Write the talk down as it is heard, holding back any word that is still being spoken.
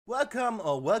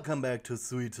Welcome back to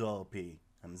Pewdiepie.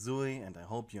 I'm Zui and I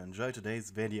hope you enjoy today's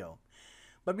video.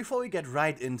 But before we get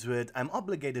right into it, I'm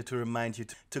obligated to remind you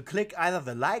to click either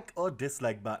the like or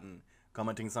dislike button,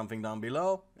 commenting something down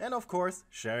below, and of course,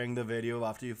 sharing the video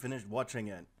after you finished watching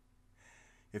it.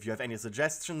 If you have any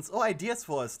suggestions or ideas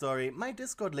for a story, my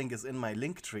Discord link is in my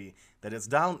link tree that is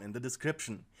down in the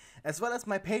description, as well as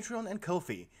my Patreon and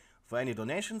Ko-fi for any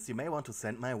donations you may want to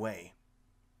send my way.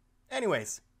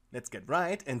 Anyways, let's get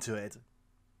right into it.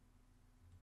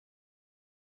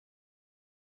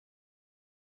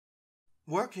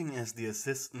 Working as the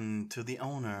assistant to the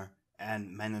owner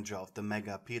and manager of the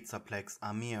mega pizzaplex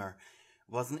Amir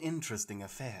was an interesting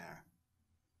affair.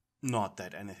 Not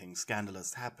that anything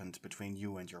scandalous happened between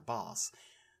you and your boss.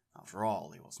 After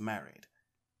all, he was married.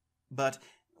 But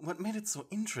what made it so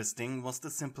interesting was the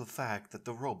simple fact that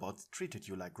the robots treated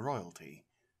you like royalty.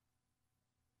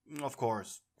 Of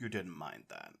course, you didn't mind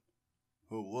that.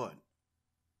 Who would?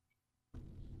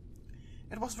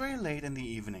 It was very late in the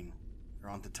evening,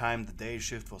 around the time the day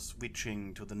shift was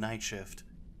switching to the night shift,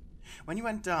 when you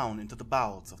went down into the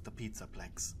bowels of the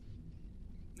pizzaplex.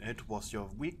 It was your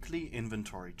weekly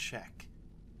inventory check.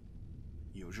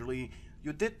 Usually,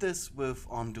 you did this with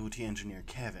on-duty engineer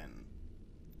Kevin.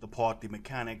 The portly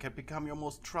mechanic had become your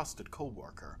most trusted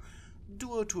co-worker,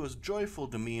 due to his joyful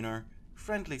demeanor,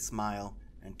 friendly smile,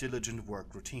 and diligent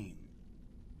work routine.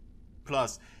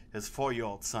 Plus, his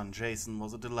 4-year-old son Jason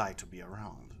was a delight to be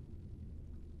around.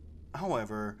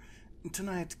 However,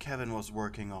 tonight Kevin was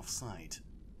working off-site,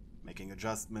 making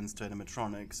adjustments to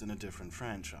animatronics in a different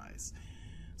franchise,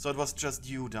 so it was just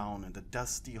you down in the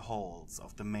dusty halls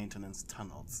of the maintenance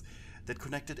tunnels that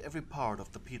connected every part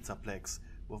of the pizzaplex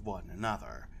with one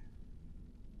another.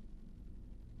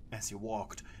 As you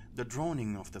walked, the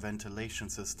droning of the ventilation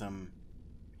system,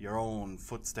 your own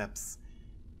footsteps,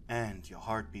 and your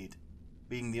heartbeat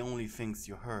being the only things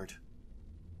you heard,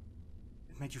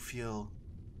 it made you feel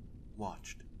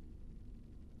watched.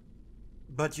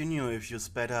 But you knew if you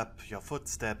sped up your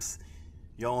footsteps,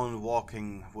 your own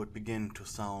walking would begin to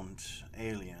sound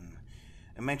alien,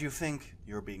 and made you think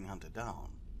you were being hunted down.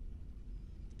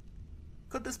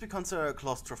 Could this be considered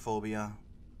claustrophobia?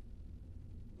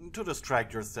 To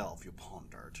distract yourself, you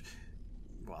pondered.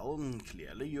 Well,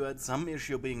 clearly you had some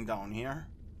issue being down here.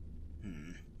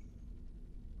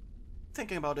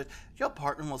 Thinking about it, your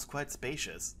apartment was quite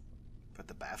spacious, but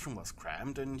the bathroom was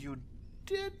cramped and you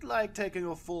did like taking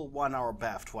a full 1-hour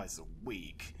bath twice a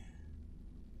week.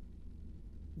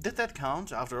 Did that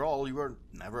count? After all, you were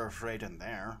never afraid in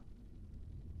there.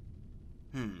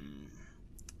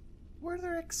 Were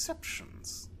there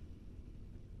exceptions?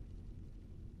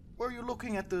 Were you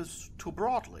looking at this too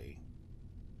broadly?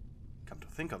 Come to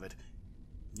think of it,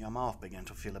 your mouth began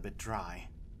to feel a bit dry.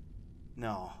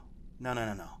 No.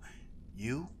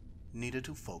 You needed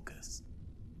to focus.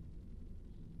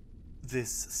 This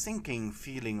sinking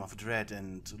feeling of dread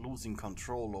and losing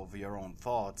control over your own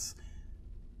thoughts.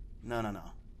 No.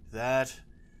 That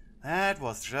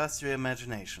was just your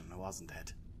imagination, wasn't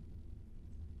it?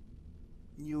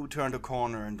 You turned a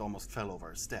corner and almost fell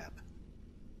over a step.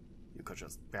 You could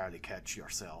just barely catch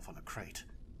yourself on a crate.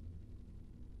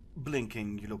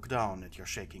 Blinking, you look down at your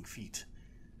shaking feet.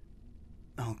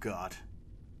 Oh God,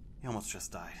 you almost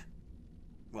just died.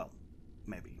 Well,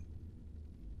 maybe.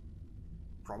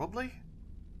 Probably?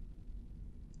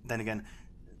 Then again,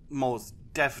 most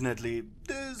definitely,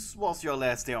 this was your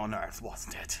last day on Earth,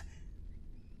 wasn't it?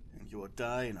 And you would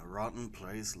die in a rotten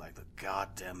place like the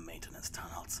goddamn maintenance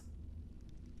tunnels.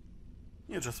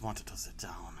 You just wanted to sit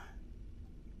down.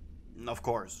 Of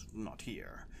course, not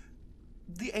here.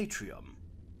 The atrium.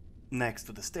 Next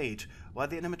to the stage, while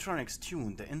the animatronics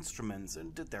tuned their instruments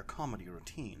and did their comedy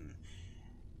routine.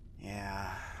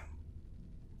 Yeah,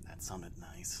 that sounded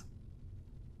nice.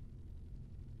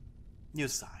 You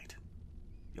sighed,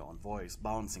 your own voice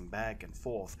bouncing back and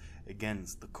forth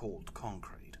against the cold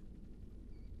concrete.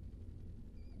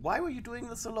 Why were you doing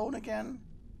this alone again?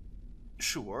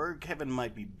 Sure, Kevin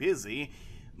might be busy,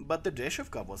 but the day shift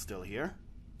cop was still here.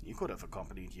 He could have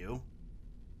accompanied you.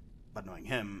 But knowing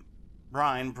him,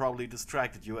 Brian probably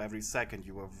distracted you every second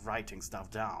you were writing stuff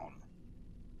down.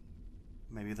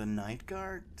 Maybe the night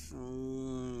guard?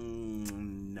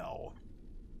 No.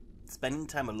 Spending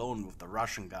time alone with the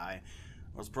Russian guy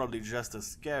was probably just as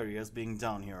scary as being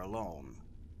down here alone.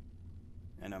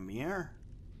 And Amir?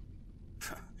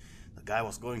 The guy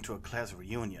was going to a class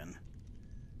reunion.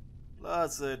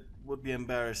 Plus, it would be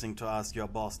embarrassing to ask your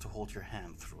boss to hold your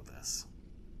hand through this.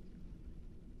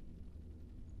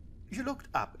 You looked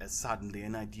up as suddenly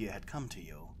an idea had come to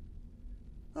you.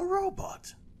 A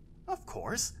robot! Of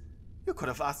course! You could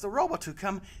have asked the robot to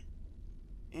come.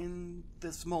 In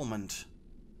this moment,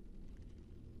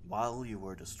 while you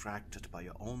were distracted by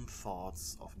your own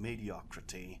thoughts of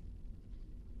mediocrity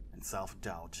and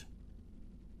self-doubt,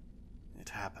 it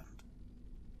happened.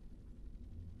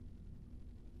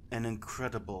 An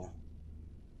incredible,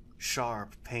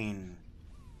 sharp pain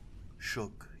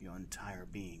shook your entire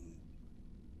being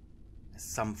as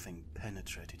something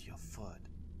penetrated your foot.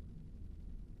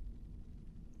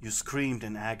 You screamed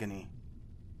in agony,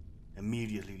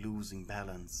 immediately losing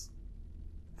balance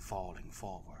and falling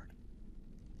forward.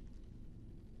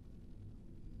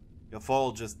 Your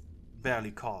fall just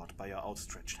barely caught by your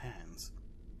outstretched hands,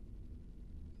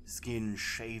 skin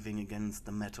shaving against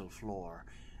the metal floor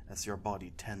as your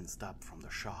body tensed up from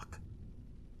the shock.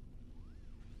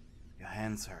 Your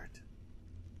hands hurt,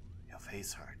 your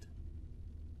face hurt.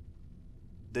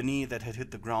 The knee that had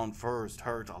hit the ground first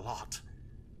hurt a lot.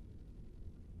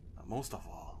 But most of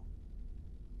all,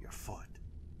 your foot.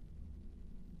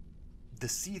 The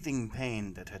seething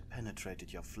pain that had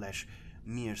penetrated your flesh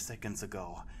mere seconds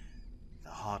ago, the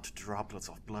hot droplets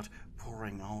of blood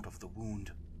pouring out of the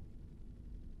wound.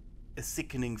 A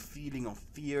sickening feeling of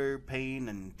fear, pain,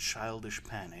 and childish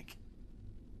panic.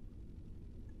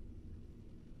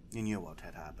 You knew what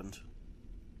had happened.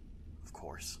 Of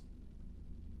course.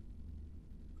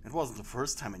 It wasn't the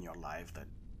first time in your life that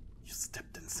you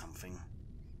stepped in something.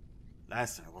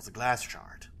 Last time it was a glass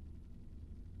shard.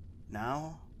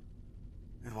 Now,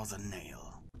 it was a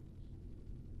nail.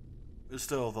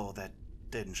 Still, though, that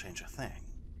didn't change a thing.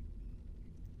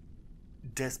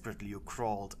 Desperately, you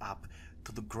crawled up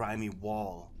to the grimy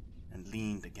wall and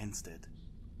leaned against it.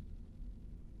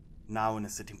 Now in a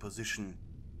sitting position,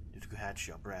 you could catch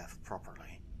your breath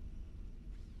properly.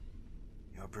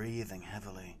 You're breathing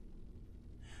heavily,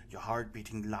 your heart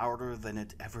beating louder than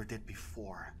it ever did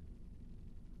before.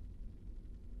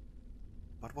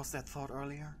 What was that thought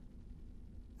earlier?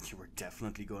 You were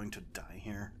definitely going to die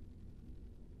here.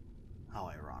 How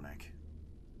ironic.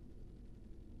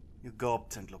 You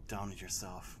gulped and looked down at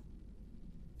yourself.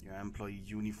 Your employee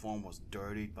uniform was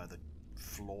dirtied by the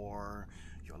floor,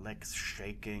 your legs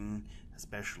shaking,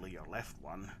 especially your left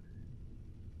one.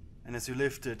 And as you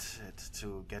lifted it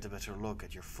to get a better look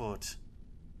at your foot,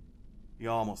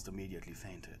 you almost immediately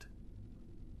fainted.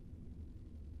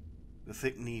 The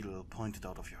thick needle pointed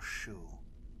out of your shoe.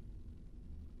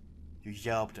 You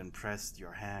yelped and pressed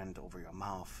your hand over your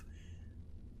mouth.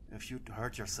 If you'd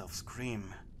heard yourself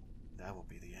scream, that would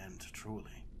be the end,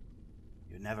 truly.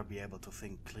 You'd never be able to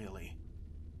think clearly.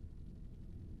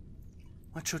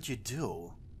 What should you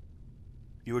do?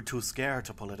 You were too scared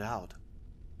to pull it out.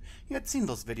 You had seen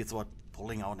those videos about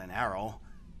pulling out an arrow.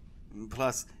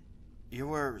 Plus, you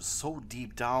were so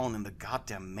deep down in the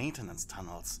goddamn maintenance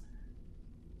tunnels.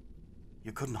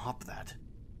 You couldn't hop that.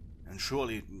 And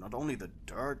surely not only the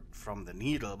dirt from the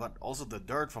needle, but also the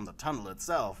dirt from the tunnel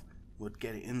itself would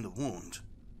get in the wound.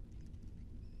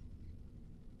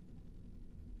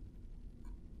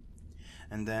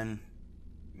 And then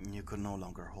you could no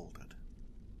longer hold it.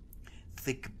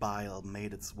 Thick bile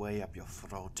made its way up your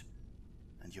throat,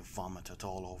 and you vomited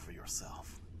all over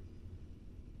yourself.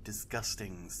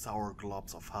 Disgusting, sour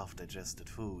globs of half-digested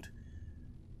food.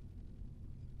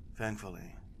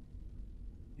 Thankfully,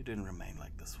 you didn't remain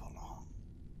like this for long,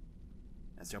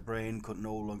 as your brain could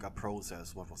no longer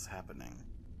process what was happening.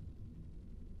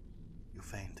 You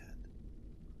fainted.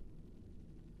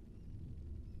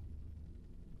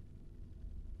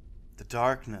 The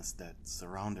darkness that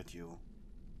surrounded you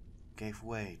gave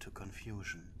way to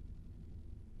confusion.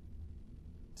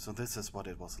 So this is what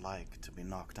it was like to be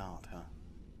knocked out, huh?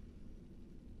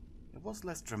 It was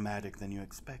less dramatic than you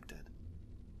expected.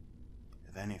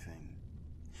 If anything,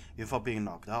 you thought being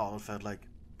knocked out felt like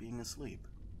being asleep.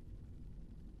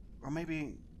 Or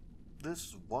maybe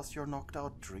this was your knocked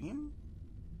out dream?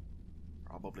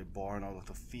 Probably born out of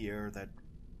the fear that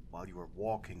while you were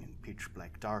walking in pitch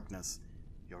black darkness,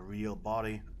 your real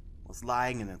body was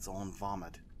lying in its own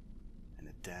vomit in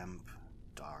a damp,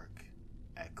 dark,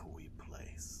 echoey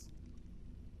place.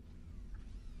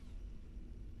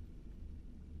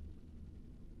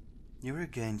 You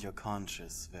regained your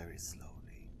conscience very slowly.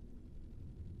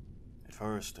 At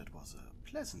first it was a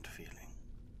pleasant feeling.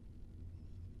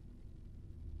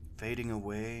 Fading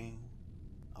away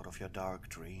out of your dark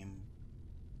dream.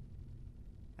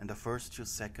 And the first few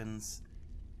seconds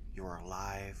you were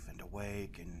alive and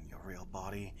awake in your real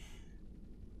body.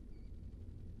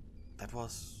 That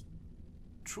was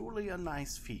truly a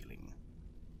nice feeling.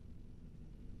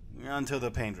 Until the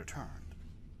pain returned.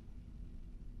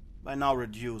 By now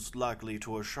reduced luckily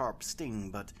to a sharp sting,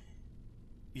 but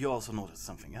you also noticed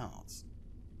something else.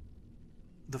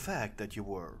 The fact that you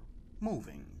were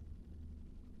moving.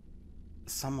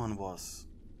 Someone was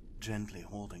gently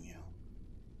holding you.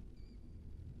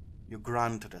 You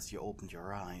grunted as you opened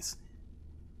your eyes,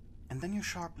 and then you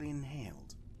sharply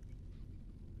inhaled.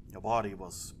 Your body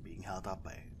was being held up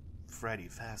by Freddy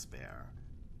Fazbear,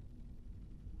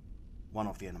 one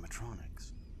of the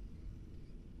animatronics.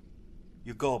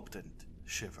 You gulped and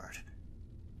shivered,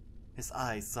 his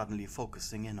eyes suddenly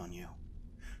focusing in on you.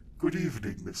 Good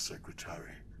evening, Miss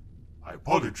Secretary. I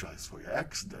apologize for your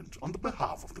accident on the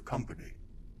behalf of the company.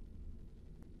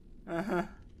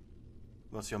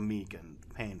 Was your meek and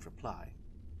pained reply.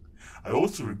 I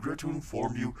also regret to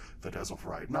inform you that as of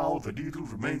right now, the needle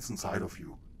remains inside of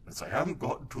you, as I haven't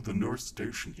gotten to the nurse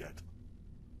station yet.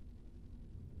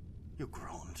 You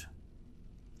groaned.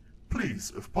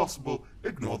 Please, if possible,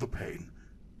 ignore the pain.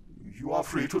 You are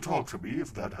free to talk to me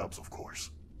if that helps, of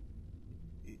course.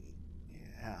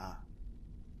 Yeah,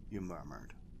 you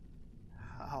murmured.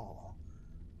 How?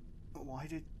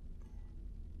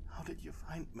 How did you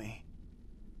find me?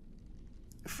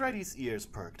 Freddy's ears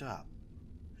perked up.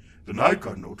 The night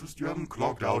guard noticed you haven't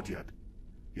clocked out yet.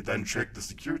 He then checked the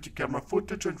security camera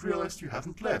footage and realized you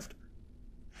haven't left.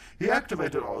 He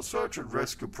activated our search and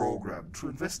rescue program to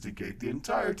investigate the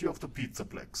entirety of the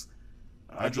Pizzaplex.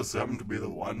 I just happened to be the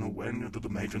one who went into the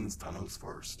maintenance tunnels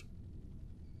first.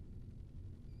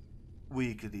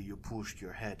 Weakly, you pushed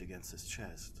your head against his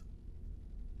chest.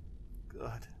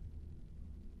 Good.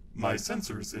 My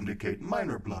sensors indicate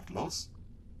minor blood loss.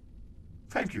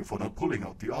 Thank you for not pulling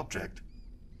out the object.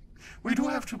 We do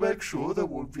have to make sure there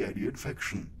won't be any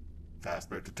infection.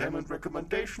 Fast entertainment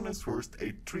recommendation is first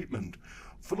aid treatment,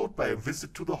 followed by a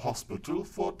visit to the hospital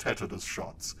for tetanus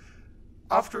shots.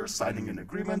 After signing an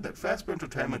agreement that Fast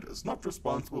Entertainment is not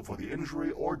responsible for the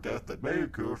injury or death that may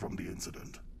occur from the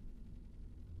incident.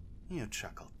 You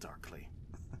chuckled darkly.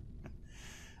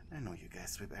 I know you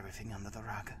guys sweep everything under the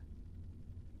rug.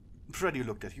 Freddy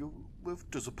looked at you with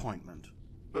disappointment.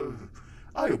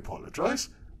 I apologize.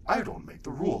 I don't make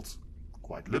the rules.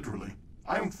 Quite literally,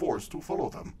 I am forced to follow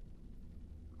them.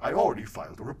 I already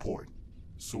filed a report,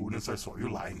 soon as I saw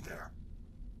you lying there.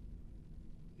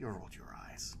 You rolled your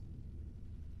eyes.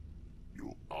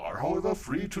 You are, however,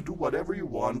 free to do whatever you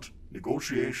want,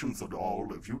 negotiations and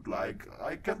all, if you'd like.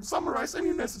 I can summarize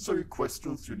any necessary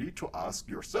questions you need to ask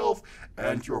yourself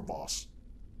and your boss.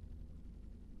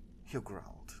 You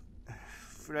growled.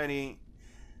 Freddy,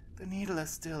 the needle is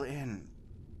still in.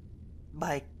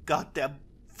 My goddamn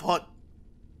foot.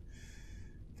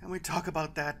 Can we talk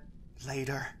about that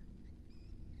later?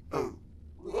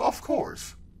 Of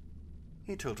course.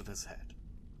 He tilted his head.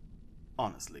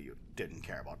 Honestly, you didn't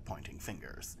care about pointing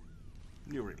fingers.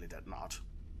 You really did not.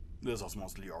 This was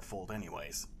mostly your fault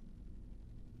anyways.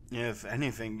 If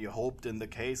anything, you hoped in the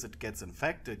case it gets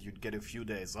infected, you'd get a few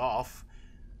days off.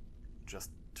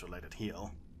 Just to let it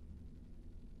heal.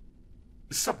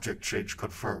 Subject change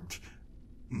confirmed.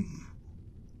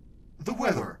 The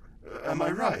weather, am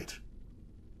I right?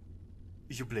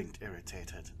 You blinked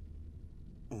irritated.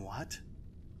 What?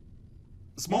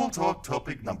 Small talk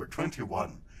topic number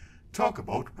 21. Talk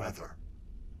about weather.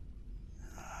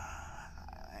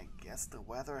 I guess the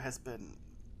weather has been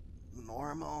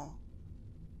normal.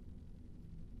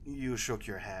 You shook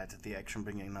your head, the action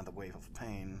bringing another wave of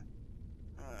pain.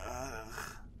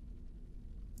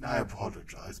 I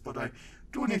apologize, but I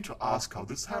do need to ask how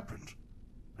this happened.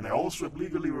 And I also am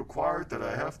legally required that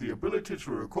I have the ability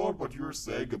to record what you're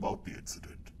saying about the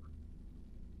incident.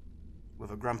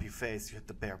 With a grumpy face, you hit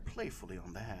the bear playfully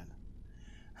on the head.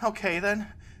 Okay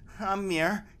then,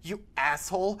 Amir, you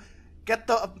asshole. Get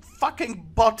the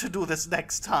fucking bot to do this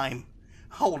next time.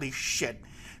 Holy shit.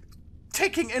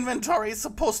 Taking inventory is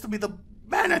supposed to be the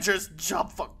manager's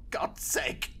job, for God's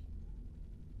sake.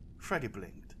 Freddy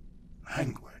blinked.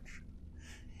 Language.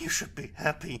 You should be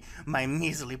happy my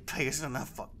measly pay is enough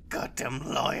for a goddamn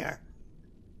lawyer.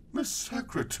 Miss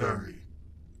Secretary.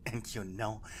 And you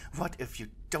know, what if you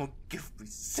don't give me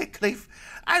sick leave?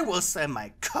 I will sell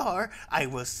my car, I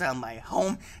will sell my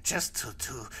home, just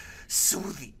to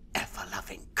sue the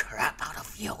ever-loving crap out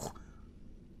of you.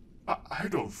 I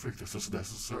don't think this is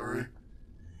necessary.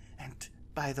 And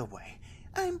by the way,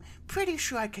 I'm pretty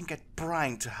sure I can get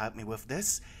Brian to help me with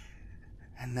this.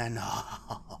 And then,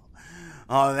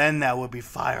 then there will be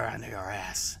fire under your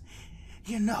ass.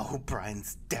 You know who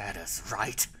Brian's dad is,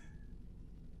 right?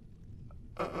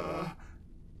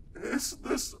 Is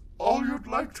this all you'd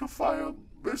like to file,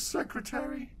 Miss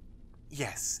Secretary?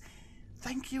 Yes.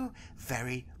 Thank you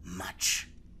very much.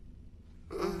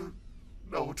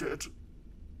 Noted.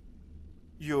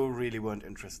 You really weren't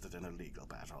interested in a legal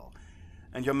battle,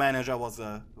 and your manager was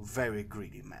a very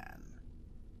greedy man.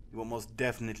 He would most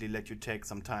definitely let you take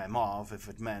some time off if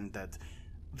it meant that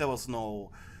there was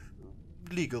no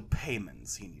legal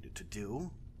payments he needed to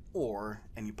do, or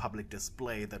any public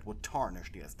display that would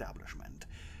tarnish the establishment,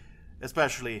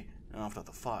 especially after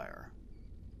the fire.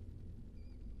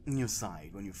 You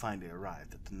sighed when you finally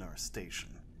arrived at the nurse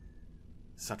station.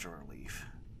 Such a relief.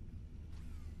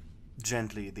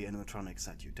 Gently, the animatronic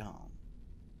sat you down.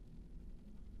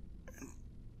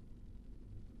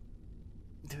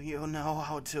 Do you know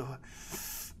how to...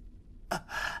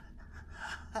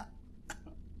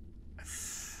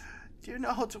 Do you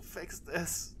know how to fix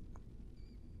this?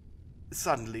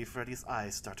 Suddenly, Freddy's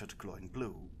eyes started glowing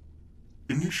blue.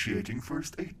 Initiating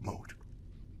first aid mode.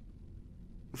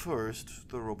 First,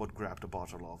 the robot grabbed a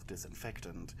bottle of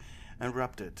disinfectant and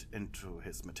rubbed it into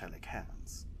his metallic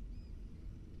hands.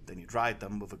 Then he dried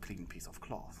them with a clean piece of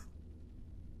cloth.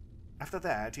 After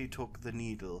that, he took the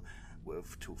needle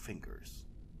with 2 fingers.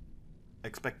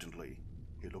 Expectantly,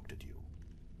 he looked at you.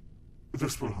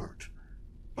 This will hurt.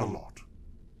 A lot.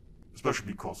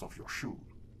 Especially because of your shoe.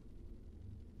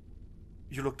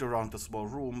 You looked around the small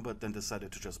room, but then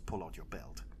decided to just pull out your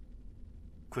belt.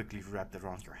 Quickly wrapped it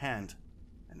around your hand,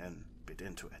 and then bit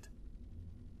into it.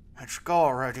 Let's go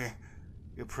already,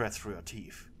 you pressed through your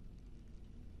teeth.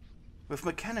 With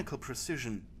mechanical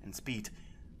precision and speed,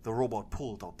 the robot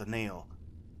pulled out the nail,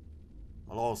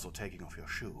 while also taking off your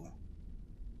shoe.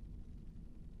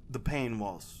 The pain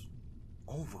was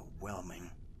overwhelming.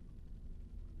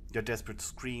 Your desperate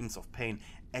screams of pain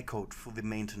echoed through the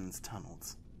maintenance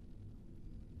tunnels.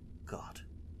 God,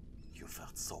 you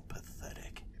felt so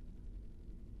pathetic.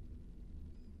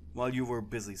 While you were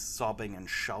busy sobbing and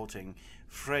shouting,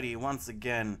 Freddy once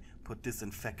again put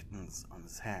disinfectants on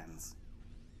his hands,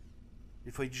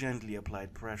 before he gently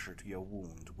applied pressure to your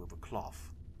wound with a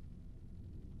cloth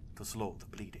to slow the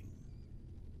bleeding.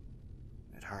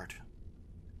 It hurt.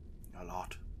 A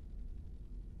lot.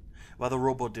 While the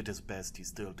robot did his best, he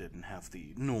still didn't have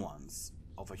the nuance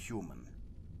of a human.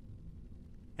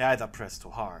 He either pressed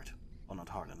too hard or not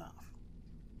hard enough.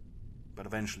 But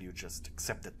eventually you just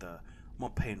accepted the more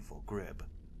painful grip.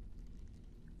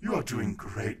 You are doing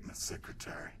great, Miss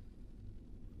Secretary.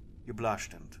 You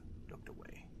blushed and looked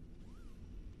away.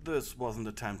 This wasn't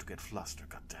the time to get flustered,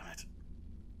 goddammit.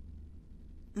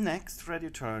 Next,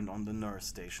 Freddy turned on the nurse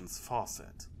station's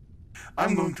faucet.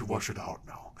 I'm going to wash it out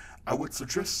now. I would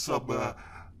suggest some,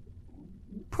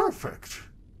 perfect.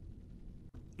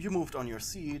 You moved on your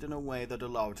seat in a way that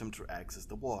allowed him to access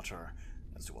the water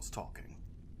as he was talking.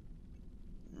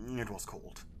 It was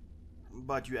cold,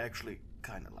 but you actually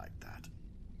kinda liked that.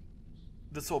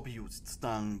 The soap he used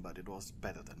stung, but it was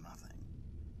better than nothing.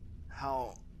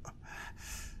 How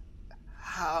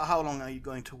long are you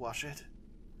going to wash it?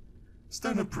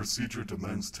 Standard procedure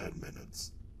demands 10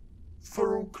 minutes.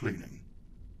 Thorough cleaning.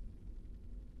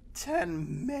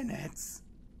 10 minutes,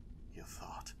 you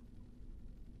thought.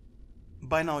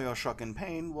 By now your shock and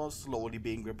pain was slowly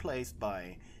being replaced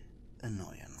by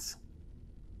annoyance.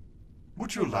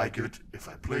 Would you like it if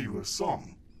I play you a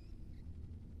song?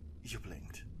 You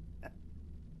blinked.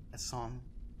 A song?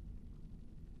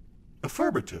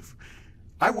 Affirmative.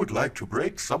 I would like to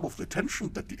break some of the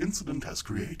tension that the incident has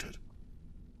created.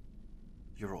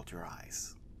 You rolled your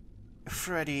eyes.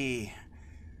 Freddy.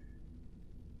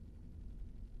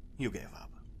 You gave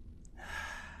up.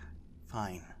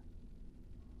 Fine.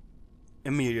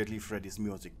 Immediately Freddy's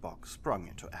music box sprung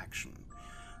into action,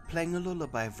 playing a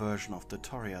lullaby version of the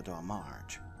Toreador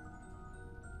March.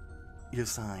 You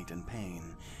sighed in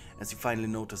pain as you finally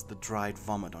noticed the dried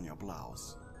vomit on your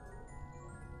blouse.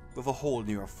 With a hole in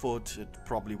your foot, it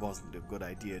probably wasn't a good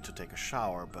idea to take a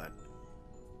shower, but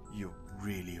you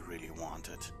really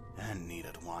wanted and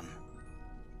needed one.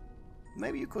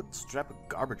 Maybe you could strap a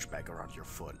garbage bag around your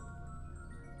foot.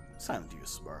 Silently you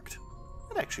smirked.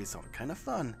 It actually sounded kind of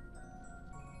fun.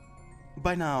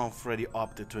 By now, Freddy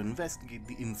opted to investigate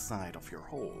the inside of your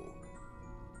hole.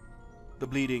 The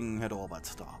bleeding had all but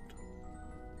stopped.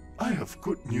 I have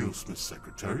good news, Miss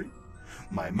Secretary.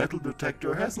 My metal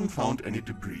detector hasn't found any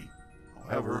debris.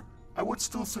 However, I would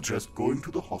still suggest going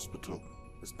to the hospital,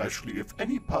 especially if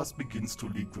any pus begins to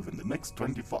leak within the next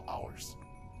 24 hours.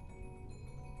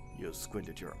 You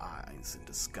squinted your eyes in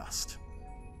disgust.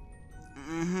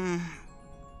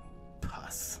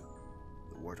 Pus.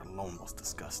 The word alone was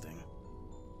disgusting.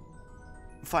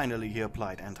 Finally, he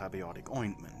applied antibiotic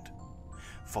ointment,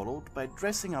 followed by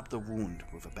dressing up the wound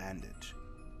with a bandage.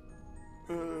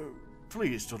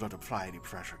 Please do not apply any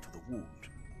pressure to the wound.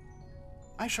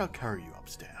 I shall carry you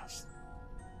upstairs.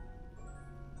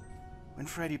 When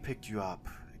Freddy picked you up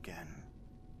again,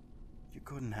 you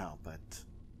couldn't help but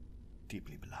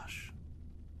deeply blush.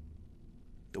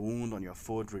 the wound on your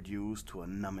foot reduced to a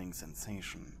numbing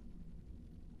sensation.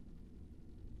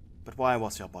 But why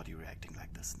was your body reacting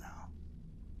like this now?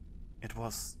 It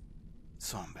was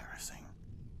so embarrassing.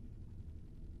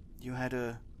 You had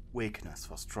a weakness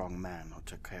for strong men who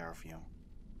took care of you.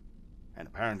 And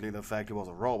apparently the fact he was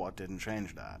a robot didn't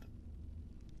change that.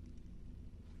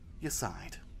 You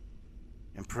sighed,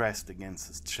 and pressed against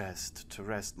his chest to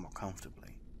rest more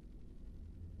comfortably.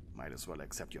 Might as well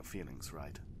accept your feelings,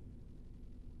 right?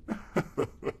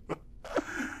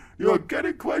 You're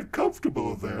getting quite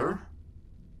comfortable there.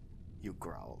 You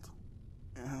growled.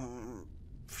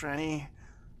 Freddy,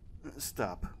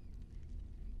 stop.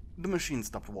 The machine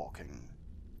stopped walking.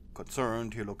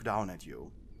 Concerned, he looked down at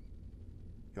you.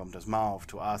 He opened his mouth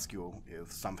to ask you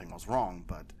if something was wrong,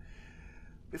 but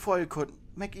before you could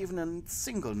make even a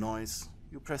single noise,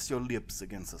 you pressed your lips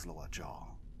against his lower jaw.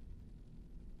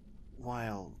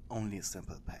 While only a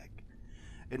simple peck,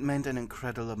 it meant an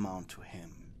incredible amount to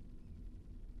him.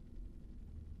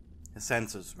 His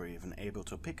senses were even able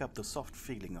to pick up the soft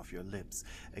feeling of your lips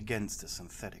against the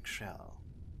synthetic shell.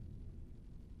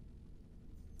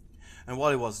 And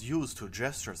while he was used to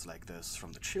gestures like this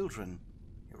from the children,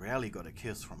 he rarely got a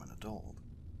kiss from an adult.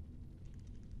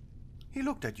 He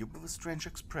looked at you with a strange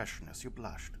expression as you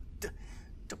blushed.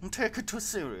 Don't take it too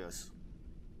serious.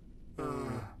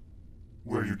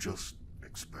 Were you just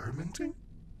experimenting?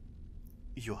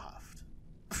 You huffed.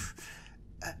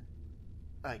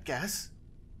 I guess.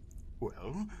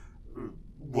 Well,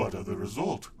 what are the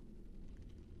result?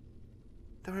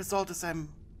 The result is I'm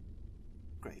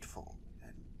grateful,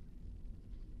 and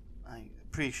I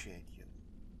appreciate you,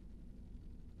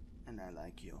 and I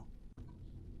like you.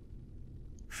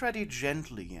 Freddy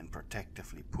gently and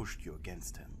protectively pushed you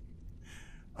against him.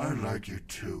 I like you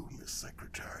too, Miss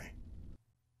Secretary.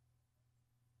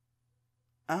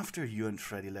 After you and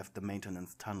Freddy left the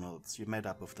maintenance tunnels, you met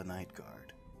up with the night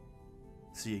guard.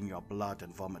 Seeing your blood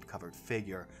and vomit-covered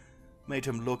figure made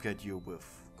him look at you with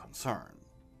concern.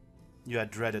 You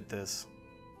had dreaded this,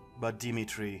 but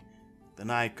Dimitri, the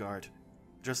night guard,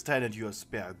 just handed you a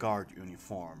spare guard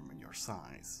uniform in your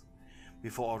size,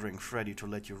 before ordering Freddy to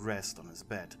let you rest on his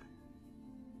bed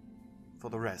for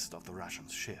the rest of the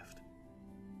Russian's shift.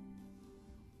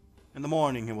 In the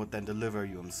morning, he would then deliver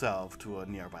you himself to a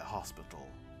nearby hospital,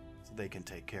 so they can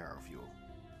take care of you.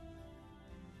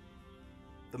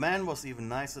 The man was even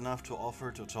nice enough to offer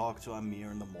to talk to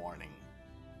Amir in the morning.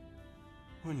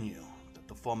 Who knew that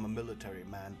the former military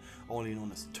man, only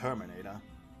known as Terminator,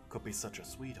 could be such a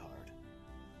sweetheart?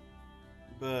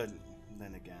 But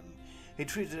then again, he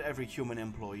treated every human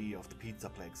employee of the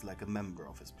Pizzaplex like a member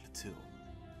of his platoon.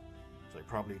 So he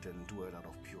probably didn't do it out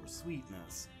of pure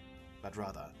sweetness, but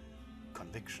rather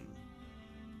conviction.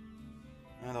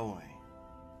 Either way,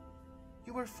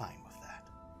 you were fine with